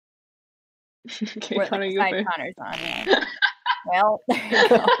Okay, Where Connor, the you side first. counters on, yeah. Well, there you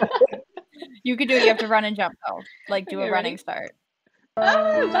go. You could do it, you have to run and jump though. Like, do a Okay, running ready? start.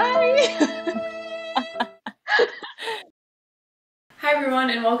 Bye! Hi everyone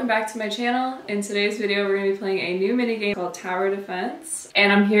and welcome back to my channel. In today's video we're going to be playing a new minigame called Tower Defense.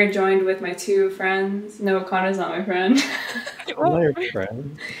 And I'm here joined with my two friends. No, Connor's not my friend. I'm not your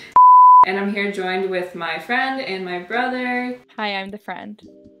friend. And I'm here joined with my friend and my brother. Hi, I'm the friend.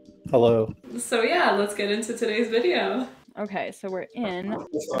 Hello. So yeah, let's get into today's video. Okay, so we're in.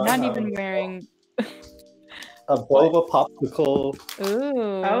 I'm not even wearing... A boba popsicle.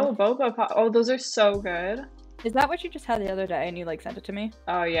 Ooh. Oh, boba pop. Oh, those are so good. Is that what you just had the other day and you like sent it to me?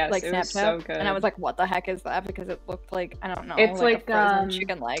 Oh yes, Like it was Snapchat? so good. And I was like, what the heck is that? Because it looked like, I don't know, it's like a frozen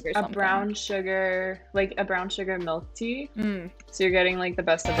chicken leg or something. A brown sugar milk tea. Mm. So you're getting like the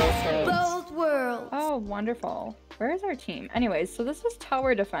best of both worlds. Oh, wonderful. Where is our team? Anyways, so this is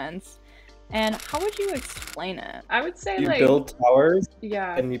tower defense. And how would you explain it? I would say You like build towers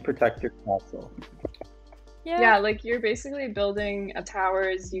yeah. and you protect your castle. Yeah, like you're basically building a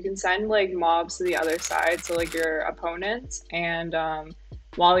towers. You can send like mobs to the other side, so like your opponents, and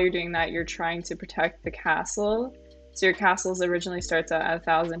while you're doing that, you're trying to protect the castle. So your castles originally starts at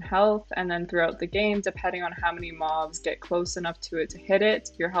 1,000 health, and then throughout the game, depending on how many mobs get close enough to it to hit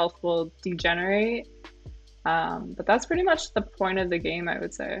it, your health will degenerate. But that's pretty much the point of the game, I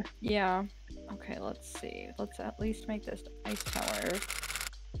would say. Yeah. Okay, let's see. Let's at least make this ice tower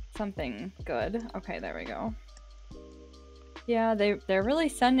something good. Okay, there we go. Yeah, they're really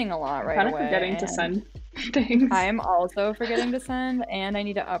sending a lot right away. I'm kind of forgetting to send things. I am also forgetting to send, and I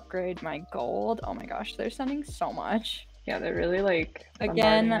need to upgrade my gold. Oh my gosh, they're sending so much. Yeah, they're really like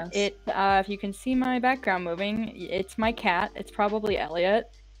again. Us. If you can see my background moving, it's my cat. It's probably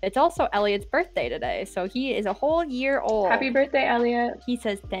Elliot. It's also Elliot's birthday today, so he is a whole year old. Happy birthday, Elliot. He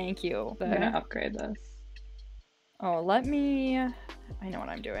says thank you. I'm gonna upgrade this. Oh, let me... I know what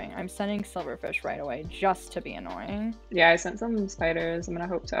I'm doing. I'm sending silverfish right away just to be annoying. Yeah, I sent some spiders. I'm gonna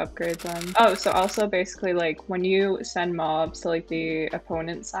hope to upgrade them. Oh, so also basically like when you send mobs to like the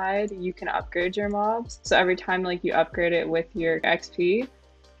opponent side, you can upgrade your mobs. So every time like you upgrade it with your XP,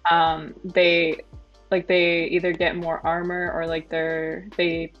 they either get more armor or like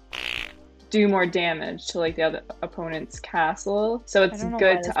they do more damage to like the other opponent's castle. So it's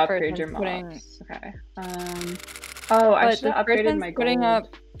good to upgrade your mobs. Okay. Oh, I should have upgraded my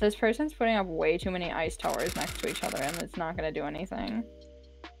gold. This person's putting up way too many ice towers next to each other, and it's not gonna do anything.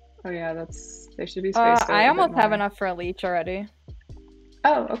 Oh yeah, they should be spaced out I almost have enough for a leech already.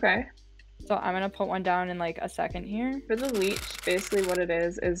 Oh, okay. So I'm gonna put one down in like a second here. For the leech, basically what it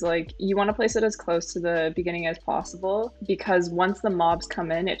is like you want to place it as close to the beginning as possible, because once the mobs come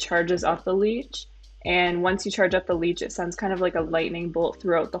in, it charges up the leech. And once you charge up the leech, it sends kind of like a lightning bolt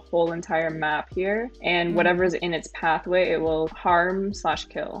throughout the whole entire map here. And whatever's in its pathway, it will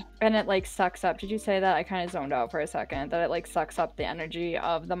harm/kill. And it like sucks up. Did you say that? I kind of zoned out for a second. That it like sucks up the energy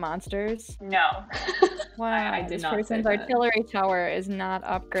of the monsters? No. Wow. I did not say that. This person's artillery tower is not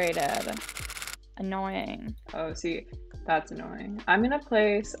upgraded. Annoying. Oh, see, that's annoying. I'm gonna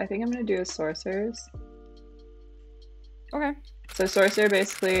place, I think I'm gonna do a sorcerer's. Okay. So sorcerer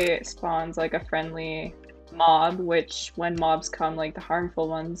basically spawns like a friendly mob, which when mobs come, like the harmful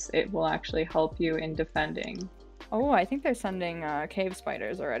ones, it will actually help you in defending. Oh, I think they're sending cave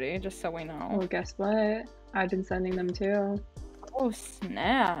spiders already, just so we know. Well, guess what? I've been sending them too. Oh,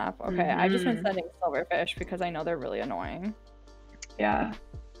 snap. Okay, I've just been sending silverfish because I know they're really annoying. Yeah,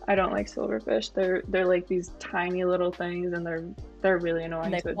 I don't like silverfish. They're like these tiny little things, and they're really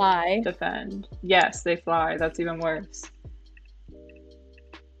annoying to defend. Yes, they fly. That's even worse.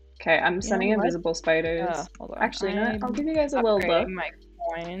 Okay, I'm sending invisible spiders. Hold on. Actually, I'll give you guys a little look. My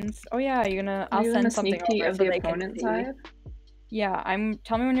coins. Oh yeah, I'll send a something sneak peek of the opponent side. Yeah,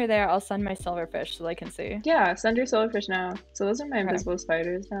 tell me when you're there. I'll send my silverfish so they can see. Yeah, send your silverfish now. So those are my invisible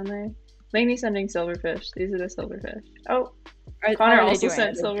spiders down there. Lainey sending silverfish. These are the silverfish. Oh, Connor also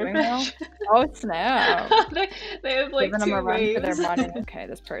sent silverfish. Oh snap! they have like giving them a run for their money. Okay,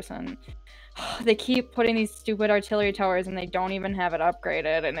 this person. They keep putting these stupid artillery towers and they don't even have it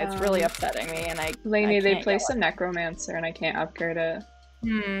upgraded, and it's really upsetting me. And Lainey, they placed a necromancer and I can't upgrade it.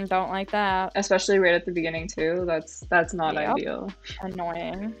 Don't like that. Especially right at the beginning too. That's not ideal.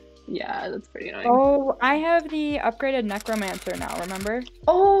 Annoying. Yeah, that's pretty annoying. Oh, I have the upgraded necromancer now, remember?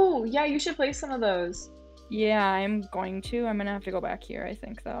 Oh, yeah, you should place some of those. Yeah, I'm going to. I'm gonna have to go back here, I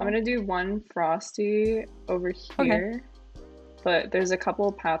think, though. I'm gonna do one frosty over here. Okay. But there's a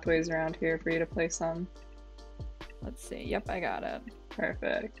couple pathways around here for you to place some. Let's see. Yep, I got it.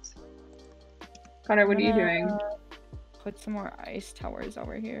 Perfect. Connor, what are you doing? Put some more ice towers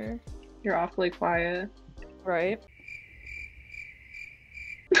over here. You're awfully quiet. Right?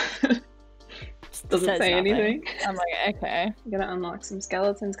 Doesn't Says say nothing. anything. I'm like, okay. I'm gonna unlock some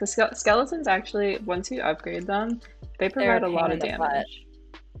skeletons because skeletons actually, once you upgrade them, they They're provide a lot pain of in the butt. damage.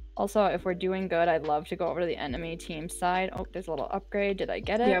 Also, if we're doing good, I'd love to go over to the enemy team side. Oh, there's a little upgrade. Did I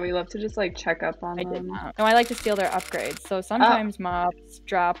get it? Yeah, we love to just like check up on I them. did not. No, I like to steal their upgrades. So sometimes mobs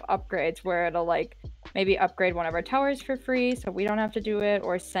drop upgrades where it'll like maybe upgrade one of our towers for free so we don't have to do it,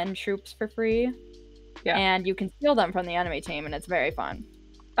 or send troops for free. Yeah. And you can steal them from the enemy team, and it's very fun.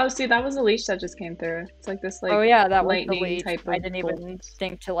 Oh, see, that was a leash that just came through. It's like this like Oh yeah, that was the lightning leech. type of I didn't even bolt.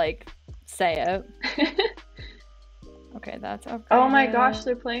 think to like say it. Okay, that's upgraded. Oh my gosh,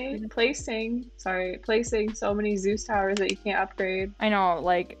 they're placing so many Zeus towers that you can't upgrade. I know,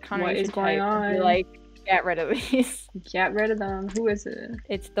 like, Connor, What you is should going type and be on? like, get rid of these. Get rid of them. Who is it?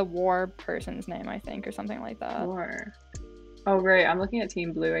 It's the war person's name, I think, or something like that. War. Oh, right. I'm looking at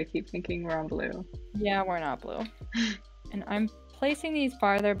Team Blue. I keep thinking we're on blue. Yeah, we're not blue. And I'm placing these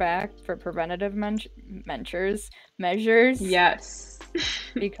farther back for preventative measures. Yes.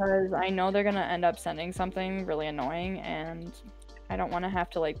 Because I know they're gonna end up sending something really annoying, and I don't want to have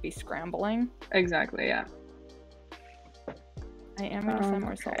to like be scrambling. Exactly, yeah. I am gonna send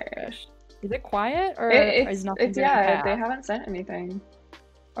more Okay. silverfish. Is it quiet or is nothing it's getting yeah, they passed? haven't sent anything.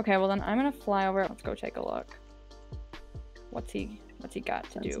 Okay, well then I'm gonna fly over. Let's go take a look. What's he got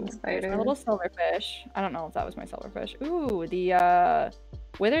to Send do? some There's my spiders. little silverfish. I don't know if that was my silverfish. Ooh, the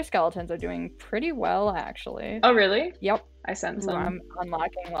wither skeletons are doing pretty well actually. Oh, really? Yep. I sent Ooh, some. I'm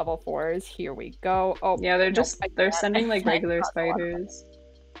unlocking level 4s. Here we go. Oh Yeah, they're nope, just I they're can't. sending like I regular can't unlock them. spiders.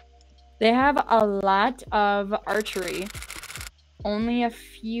 They have a lot of archery. Only a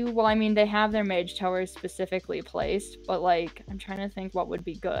few. Well, I mean, they have their mage towers specifically placed, but like, I'm trying to think what would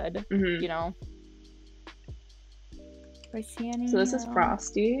be good. Hmm. You know. Do I see any? So this is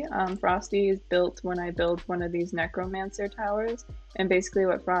Frosty. Frosty is built when I build one of these necromancer towers, and basically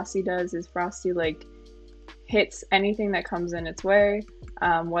what Frosty does is Frosty like hits anything that comes in its way,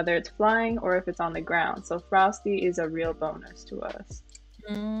 whether it's flying or if it's on the ground. So Frosty is a real bonus to us.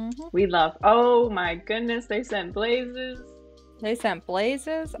 Mhm. We love. Oh my goodness, they sent blazes. They sent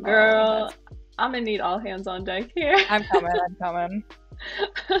blazes. Oh, Girl, that's- I'm gonna need all hands on deck here. I'm coming. I'm coming.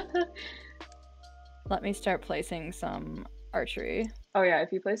 Let me start placing some archery. Oh yeah,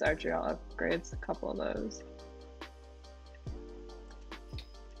 if you place archery, I'll upgrade a couple of those.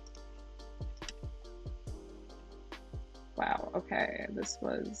 Wow, okay, this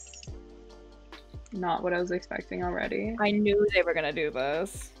was not what I was expecting already. I knew they were gonna do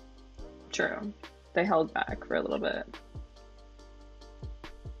this. True. They held back for a little bit.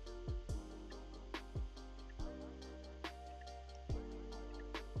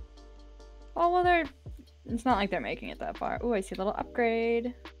 Oh well, it's not like they're making it that far. Oh, I see a little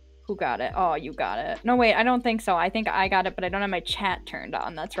upgrade. Who got it? Oh, you got it. No, wait, I don't think so. I think I got it, but I don't have my chat turned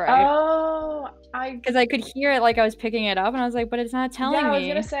on. That's right. Oh, Because I could hear it like I was picking it up, and I was like, but it's not telling yeah, I was me.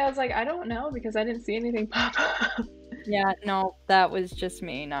 gonna say, I was like, I don't know because I didn't see anything pop up. Yeah, no, that was just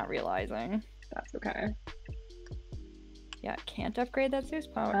me not realizing. That's okay. Yeah, can't upgrade that Zeus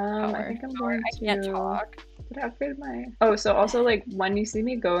power. I think I'm Power. going I can't to- talk. Did I upgrade my... Oh, so also like when you see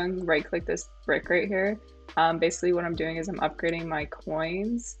me go and right click this brick right here, basically what I'm doing is I'm upgrading my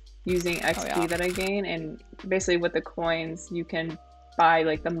coins using XP yeah. that I gain, and basically with the coins you can buy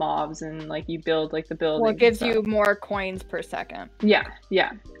like the mobs and like you build like the buildings. Well, it gives and you stuff. more coins per second. Yeah,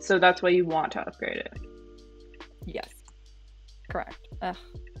 yeah. So that's why you want to upgrade it. Yes. Correct. Ugh.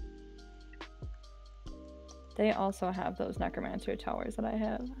 They also have those necromancer towers that I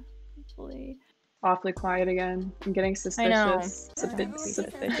have. Hopefully. Awfully quiet again. I'm getting I know. suspicious. Don't be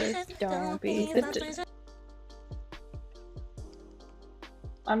suspicious. Don't be suspicious.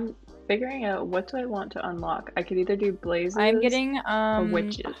 I'm figuring out what do I want to unlock. I could either do blazes. I'm getting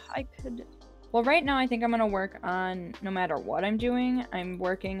witches. I could. Well, right now I think I'm gonna work on, no matter what I'm doing, I'm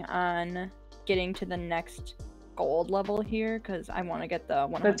working on getting to the next gold level here because I want to get the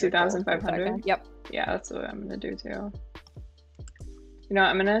 100 The gold per 2,500? second. Yep. Yeah, that's what I'm gonna do too. You know,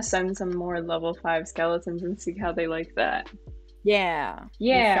 I'm gonna send some more level 5 skeletons and see how they like that. Yeah.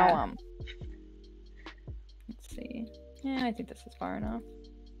 Yeah. Show them. Let's see. Yeah, I think this is far enough.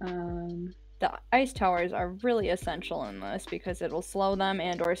 The ice towers are really essential in this because it'll slow them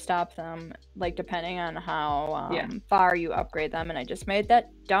and or stop them, like depending on how Yeah. far you upgrade them. And I just made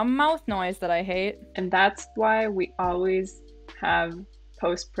that dumb mouth noise that I hate. And that's why we always have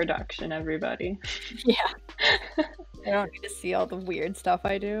post-production, everybody. Yeah. I don't need to see all the weird stuff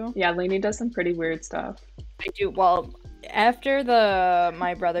I do. Yeah, Lainey does some pretty weird stuff. I do. Well, after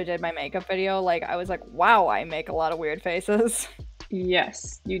my brother did my makeup video, like I was like, wow, I make a lot of weird faces.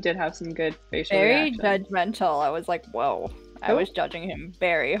 Yes, you did have some good facial Very reactions. judgmental. I was like, whoa. I Oh. was judging him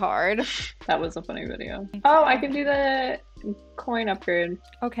very hard. That was a funny video. Oh, I can do the coin upgrade.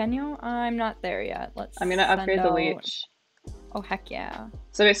 Oh, can you? I'm not there yet. Let's I'm gonna upgrade send the out- leech. Oh, heck yeah.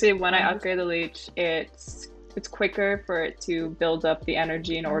 So basically, when I Um, upgrade the leech, it's quicker for it to build up the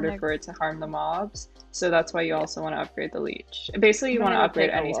energy in order for it to harm the mobs. So that's why you also want to upgrade the leech. Basically, you I'm want to gonna upgrade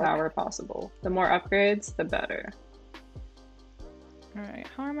take a any look. tower possible. The more upgrades, the better. Alright,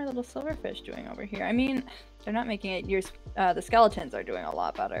 how are my little silverfish doing over here? I mean, they're not making it. The skeletons are doing a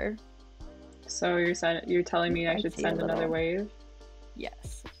lot better. So you're telling me I I should see a send another little- wave?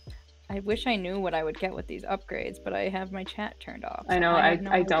 Yes. I wish I knew what I would get with these upgrades, but I have my chat turned off. I so know. have no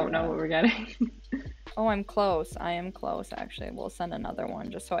I don't know idea. what we're getting. Oh, I'm close. I am close, actually. We'll send another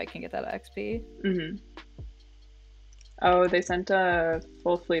one just so I can get that XP. hmm Oh, they sent a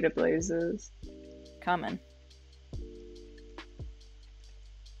full fleet of blazes. Coming.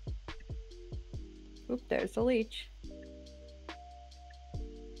 Oop, there's the leech.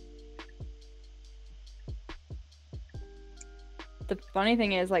 The funny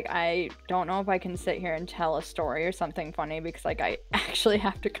thing is, like, I don't know if I can sit here and tell a story or something funny because, like, I actually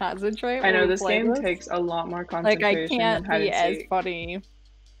have to concentrate. I when know we this play game this. takes a lot more Like, concentration I can't than hide be and as seek. funny.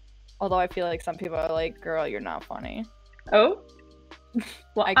 Although I feel like some people are like, girl, you're not funny. Oh?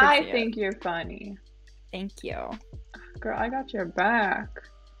 Well, I could I see it. think you're funny. Thank you. Girl, I got your back.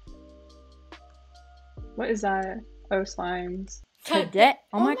 What is that? Oh, slimes. Today.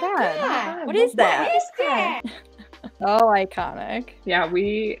 Oh my god. What is that? So iconic. Yeah,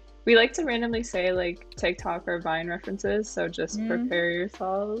 we like to randomly say like TikTok or Vine references, so just Mhm. prepare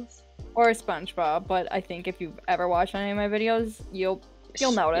yourselves. Or SpongeBob, but I think if you've ever watched any of my videos, you'll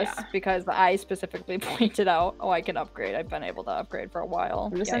notice Yeah. because I specifically pointed out, oh, I can upgrade. I've been able to upgrade for a while.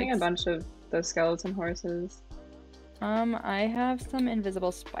 I'm just sending a Yikes. bunch of those skeleton horses. I have some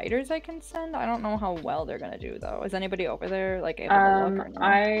invisible spiders I can send. I don't know how well they're gonna do though. Is anybody over there like able to look or no?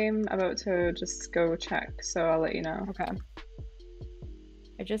 I'm about to just go check, so I'll let you know. Okay.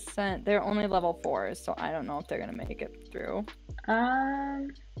 I just sent. They're only level 4s, so I don't know if they're gonna make it through.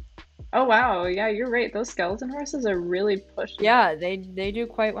 Oh wow, yeah, you're right. Those skeleton horses are really pushing. Yeah, they do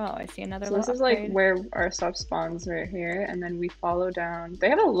quite well. I see another. So this little is like upgrade. where our stuff spawns right here, and then we follow down. They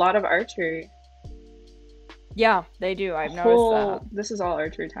have a lot of archery. Yeah, they do. I've noticed that. This is all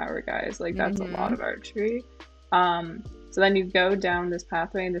archery tower, guys. Like that's a lot Mhm. of archery. So then you go down this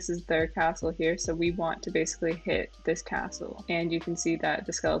pathway, and this is their castle here. So we want to basically hit this castle, and you can see that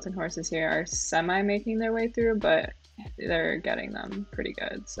the skeleton horses here are semi making their way through, but they're getting them pretty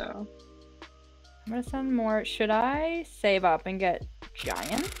good. So I'm gonna send more. Should I save up and get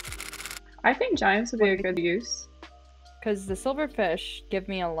giants? I think giants would be a good use. Because the silverfish give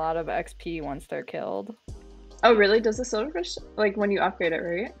me a lot of XP once they're killed. Oh, really? Does the silverfish, like when you upgrade it,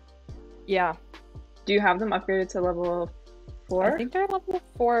 right? Yeah, Do you have them upgraded to level 4? I think they're level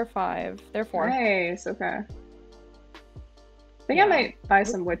 4 or 5. They're 4. Nice, okay. I think Yeah. I might buy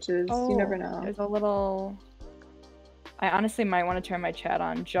some witches. Oh, You never know. There's a little. I honestly might want to turn my chat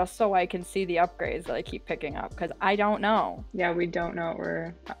on just so I can see the upgrades that I keep picking up because I don't know. Yeah, we don't know what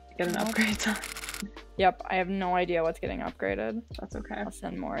we're getting Nope. upgrades on. Yep, I have no idea what's getting upgraded. That's okay. I'll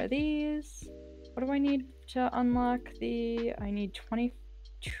send more of these. What do I need to unlock the? I need 22.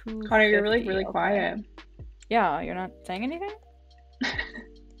 Connor, you're really quiet. Yeah, you're not saying anything?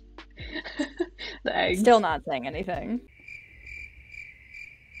 The eggs. Still not saying anything.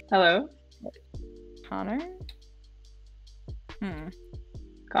 Hello? Connor?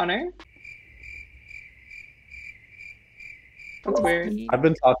 Connor? That's weird. I've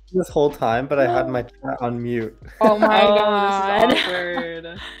been talking this whole time, but I had my chat on mute. Oh my Oh, god. this is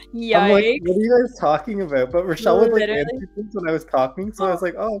awkward. Yikes. I'm like, what are you guys talking about? But Rochelle would like Literally. answer things when I was talking, so I was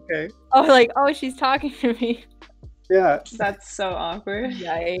like, oh, okay. Oh, like, oh, she's talking to me. Yeah. That's so awkward.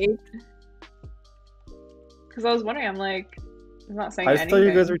 Yikes. Because I was wondering, I'm like, I'm not saying I just thought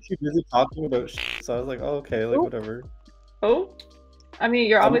anything. you guys were too busy talking about so I was like, oh, okay, like, Oop. whatever. Oh? I mean,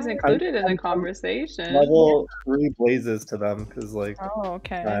 you're always I'm- included in the I'm- conversation. Level 3 blazes to them, because, like, Oh,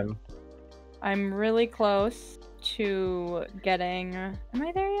 okay. I'm really close to getting. Am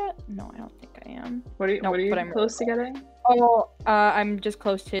I there yet? No, I don't think I am. What are you, No, what are you but I'm close to really getting? Oh, I'm just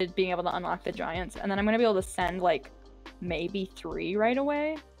close to being able to unlock the giants, and then I'm gonna be able to send like maybe 3 right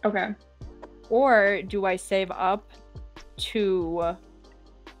away. Okay. Or do I save up to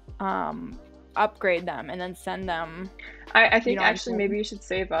upgrade them and then send them? I think know what I'm actually saying? maybe you should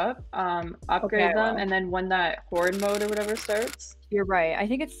save up, upgrade I them, will. and then when that horde mode or whatever starts. You're right. I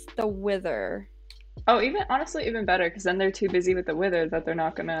think it's the wither. Oh, even honestly, even better, because then they're too busy with the wither that they're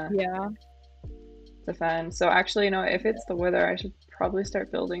not gonna. Yeah. defend. So actually, you know, if it's the wither, I should probably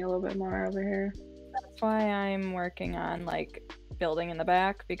start building a little bit more over here. That's why I'm working on like building in the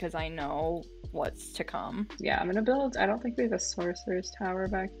back because I know what's to come. Yeah, I'm gonna build. I don't think we have a sorcerer's tower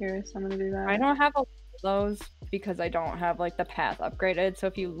back here, so I'm gonna do that. I don't have a lot of those because I don't have like the path upgraded. So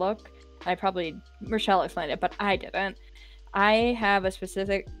if you look, Rochelle explained it, but I didn't. I have a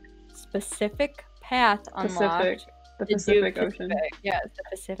specific path unlocked. The Pacific Ocean. Yes, the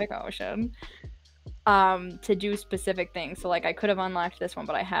Pacific Ocean. To do specific things. So like I could have unlocked this one,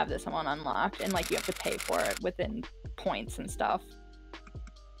 but I have this one unlocked, and like you have to pay for it within points and stuff.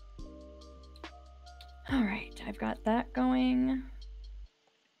 All right, I've got that going.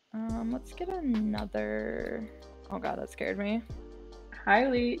 Let's get another. Oh god, that scared me. Hi,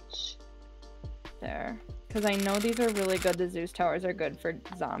 Leech. There, because I know these are really good. The Zeus towers are good for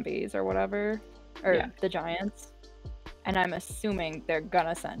zombies or whatever, or Yeah. the giants. And I'm assuming they're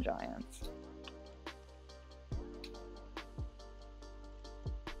gonna send giants.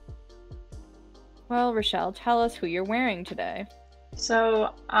 Well, Rochelle, tell us who you're wearing today.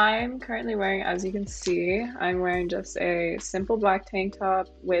 So I'm currently wearing, as you can see, I'm wearing just a simple black tank top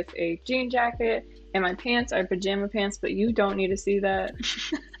with a jean jacket, and my pants are pajama pants, but you don't need to see that.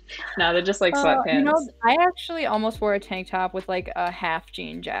 No, they're just like sweatpants. You know, I actually almost wore a tank top with like a half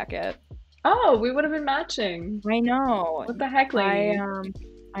jean jacket. Oh, we would have been matching. I know. What the heck, Lainey?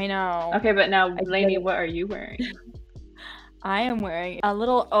 I know. Okay, but now, I Lainey, did- what are you wearing? I am wearing a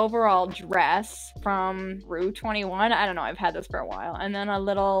little overall dress from Rue 21. I don't know, I've had this for a while. And then a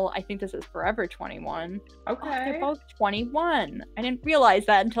little, I think this is Forever 21. Oh, Okay. they're both 21. I didn't realize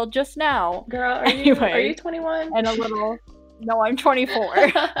that until just now. Girl, are Anyway. you 21? And a little, no, I'm 24.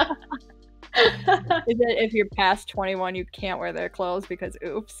 Is it if you're past 21, you can't wear their clothes because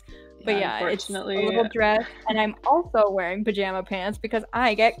oops. But yeah, it's a unfortunately. little dress. And I'm also wearing pajama pants because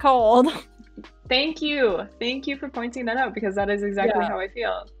I get cold. Thank you. Thank you for pointing that out because that is exactly Yeah. how I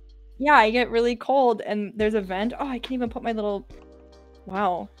feel. Yeah, I get really cold, and there's a vent. Oh, I can even put my little,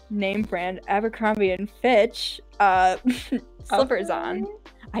 wow, name brand Abercrombie and Fitch slippers on. Okay.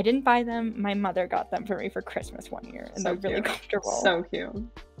 I didn't buy them. My mother got them for me for Christmas one year, and So they're really cute. comfortable. So cute.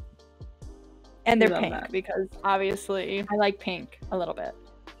 And they're love pink that. because obviously I like pink a little bit.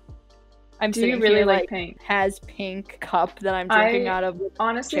 I'm Do you sitting really here, like pink? has pink cup that I'm drinking out of with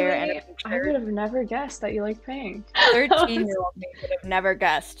Honestly, chair and a Lainey, I picture. would have never guessed that you like pink. 13-year-old me would have never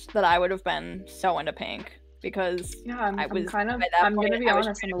guessed that I would have been so into pink because Yeah, I'm I was kind of. by that I'm gonna point, be I was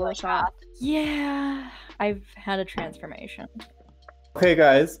honest. I'm trying a to little like shocked. yeah, I've had a transformation. Okay,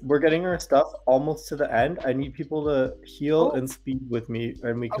 guys, we're getting our stuff almost to the end. I need people to heal Oh. and speed with me,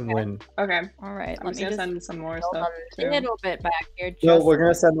 and we can Okay. win. Okay, All right, I'm let just me gonna just send some more build stuff a too. little bit back here. No, Just we're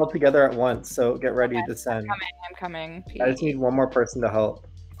gonna send all together at once. So get ready Okay, to send. I'm coming. I just need one more person to help.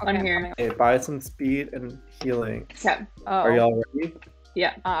 Okay, I'm here. coming. Okay, buy some speed and healing. Yeah, Oh, Are y'all ready?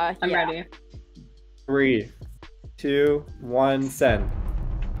 yeah, I'm yeah. ready. 3, 2, 1, send.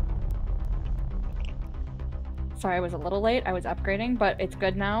 Sorry, I was a little late. I was upgrading, but it's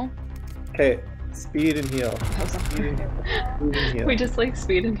good now. Okay, speed and heal. That was Speed and, speed and heal. We just like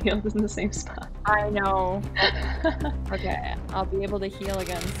speed and healed in the same spot. I know. Okay, I'll be able to heal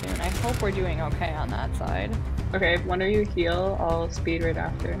again soon. I hope we're doing okay on that side. Okay, whenever you heal, I'll speed right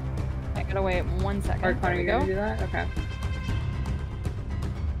after. I gotta wait 1 second. Or There Connor, we you go. gonna do that? Okay.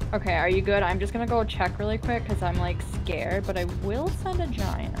 Okay, are you good? I'm just gonna go check really quick because I'm like scared, but I will send a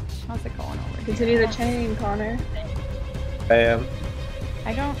giant. How's it going over Continue here? the chain, Connor. Bam.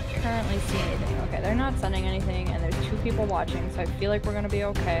 I don't currently see anything. Okay, they're not sending anything, and there's 2 people watching, so I feel like we're gonna be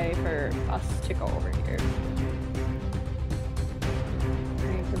okay for us to go over here. I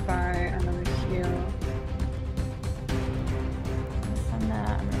need to buy another heal. I'm gonna send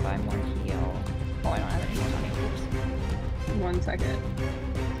that. I'm gonna buy more heal. Oh, I don't have any more money. Oops. 1 second.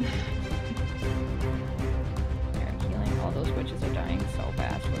 Here, I'm healing. All those witches are dying so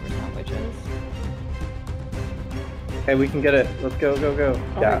fast. Whoever's not witches. Okay, we can get it. Let's go, go, go.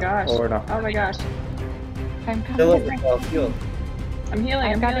 Oh yeah. my gosh. Oh, we're not. Oh my gosh. I'm Heal coming. yourself, heal. I'm healing,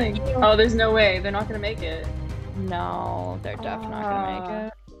 I've I'm gotta healing. heal. Oh, there's no way. They're not gonna make it. No, they're definitely not gonna make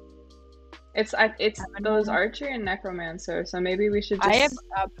it. It's those archer and necromancer, so maybe we should just I have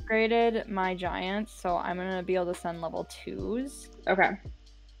upgraded my giants, so I'm gonna be able to send level 2s. Okay.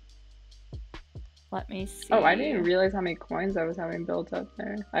 Let me see. Oh, I didn't even realize how many coins I was having built up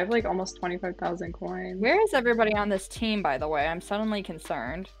there. I have like almost 25,000 coins. Where is everybody on this team, by the way? I'm suddenly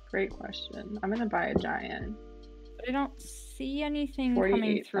concerned. Great question. I'm gonna buy a giant. But I don't see anything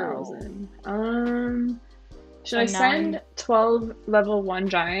coming through. 48,000. Should I So now send 12 level 1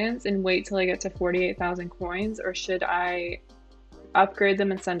 giants and wait till I get to 48,000 coins, or should I upgrade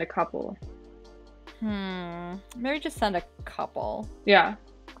them and send a couple? Maybe just send a couple. Yeah.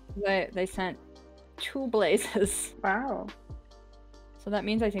 They sent 2 blazes. Wow. So that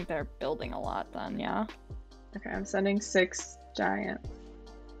means I think they're building a lot then, yeah? Okay, I'm sending 6 giants.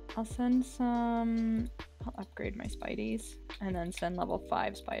 I'll send some... I'll upgrade my spideys. And then send level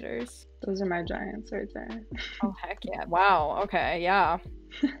 5 spiders. Those are my giants right there. Oh, heck yeah. Wow, okay, yeah.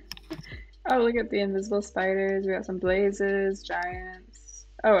 Oh, look at the invisible spiders. We got some blazes, giants.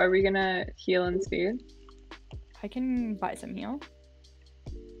 Oh, are we gonna heal and speed? I can buy some heal.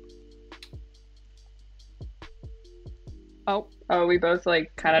 Oh. Oh, we both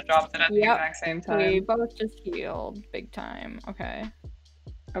like kind of dropped it at the Yep. exact same time. We both just healed big time. Okay.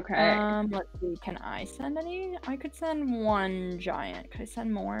 Okay. Let's see. Can I send any? I could send 1 giant. Could I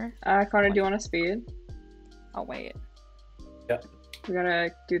send more? Connor, do you want to speed? Oh, wait. Yep. We gotta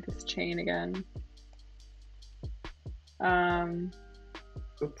do this chain again.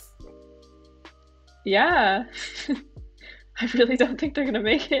 Oops. Yeah. I really don't think they're gonna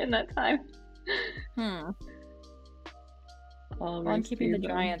make it in that time. Well, I'll I'm keeping the re-speed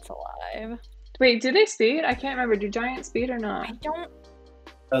them. giants alive. Wait, do they speed? I can't remember. Do giants speed or not? I don't...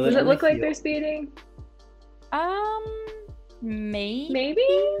 Does it look like they're speeding? Maybe? Maybe?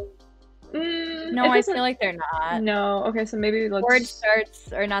 No, I feel like they're not. No. Okay, so maybe let's... Horde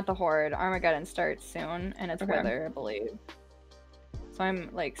starts, or not the Horde, Armageddon starts soon, and it's Okay. Wither, I believe. So I'm,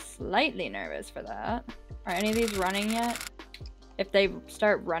 like, slightly nervous for that. Are any of these running yet? If they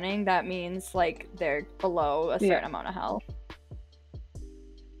start running, that means, like, they're below a certain amount of health.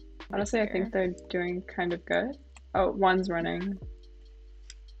 Honestly, I think they're doing kind of good. Oh, one's running.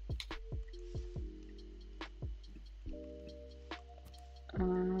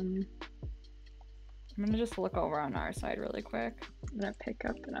 I'm gonna just look over on our side really quick. I'm gonna pick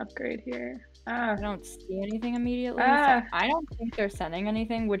up an upgrade here. I don't see anything immediately. Ah. So I don't think they're sending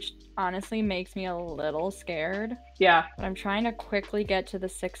anything, which honestly makes me a little scared. Yeah. But I'm trying to quickly get to the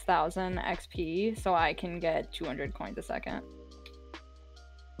 6,000 XP so I can get 200 coins a second.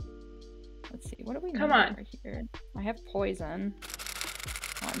 Let's see, what do we Come need on. over here? I have poison.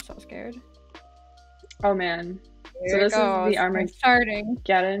 Oh, I'm so scared. Oh man. Here So it this is goes. the I'm starting.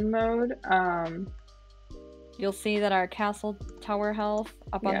 Armageddon mode. You'll see that our castle tower health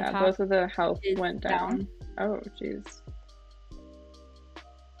up on the Yeah, top. both of the health is went down. down. Oh, jeez.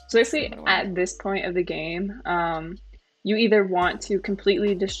 So basically, Another one. at this point of the game, you either want to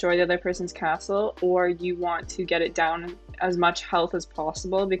completely destroy the other person's castle, or you want to get it down as much health as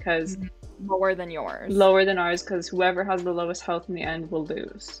possible, because Lower than yours. lower than ours, because whoever has the lowest health in the end will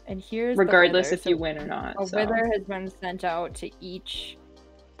lose, And here's regardless the if wither. you So win or not. a so. wither has been sent out to each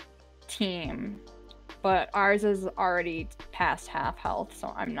team, but ours is already past half health,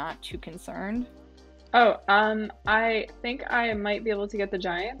 so I'm not too concerned. Oh, I think I might be able to get the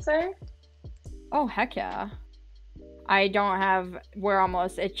giants there. Oh, heck yeah. I don't have...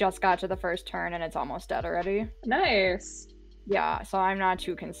 It just got to the first turn and it's almost dead already. Nice. Yeah, so I'm not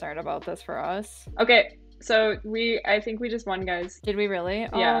too concerned about this for us. Okay, so I think we just won, guys. Did we really?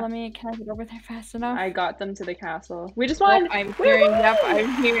 Yeah. Oh, can I get over there fast enough? I got them to the castle. We just won! Yep, I'm We hearing, won! yep,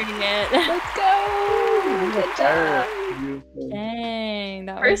 I'm hearing it. Let's go! Good job! Beautiful. Dang,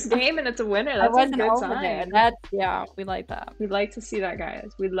 that First was... game and it's a winner. I That's a wasn't good over there. sign. That's, yeah, we like that. We'd like to see that,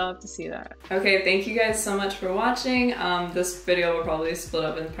 guys. We'd love to see that. Okay, thank you guys so much for watching. This video will probably split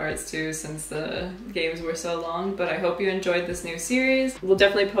up in parts too, since the games were so long, but I hope you enjoyed this new series. We'll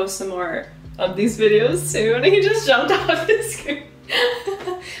definitely post some more of these videos soon. He just jumped off the screen.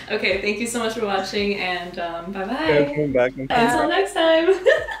 Okay, thank you so much for watching, and bye-bye. Yeah, coming back. Until next time.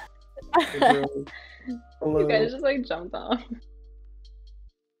 Hello. You guys just like jumped off.